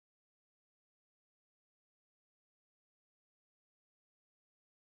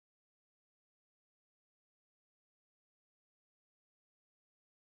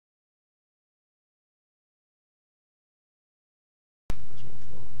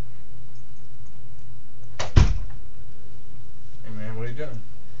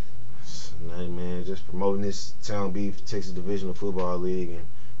promoting this Townbeef Texas Divisional Football League and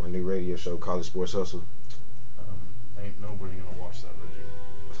my new radio show, College Sports Hustle. Ain't nobody gonna watch that, Reggie.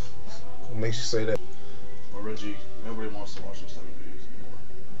 What makes you say that? Well, Reggie, nobody wants to watch those type of videos anymore.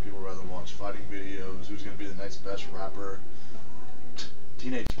 People rather watch fighting videos, who's gonna be the next best rapper,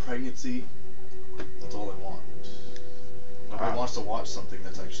 teenage pregnancy. That's all they want. Nobody wants to watch something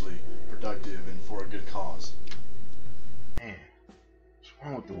that's actually productive and for a good cause. Man, what's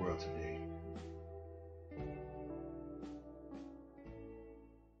wrong with the world today?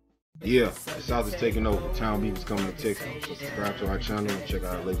 Yeah, the South is taking over. Townbeef is coming to Texas. So subscribe to our channel and check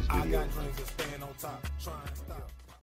out our latest videos.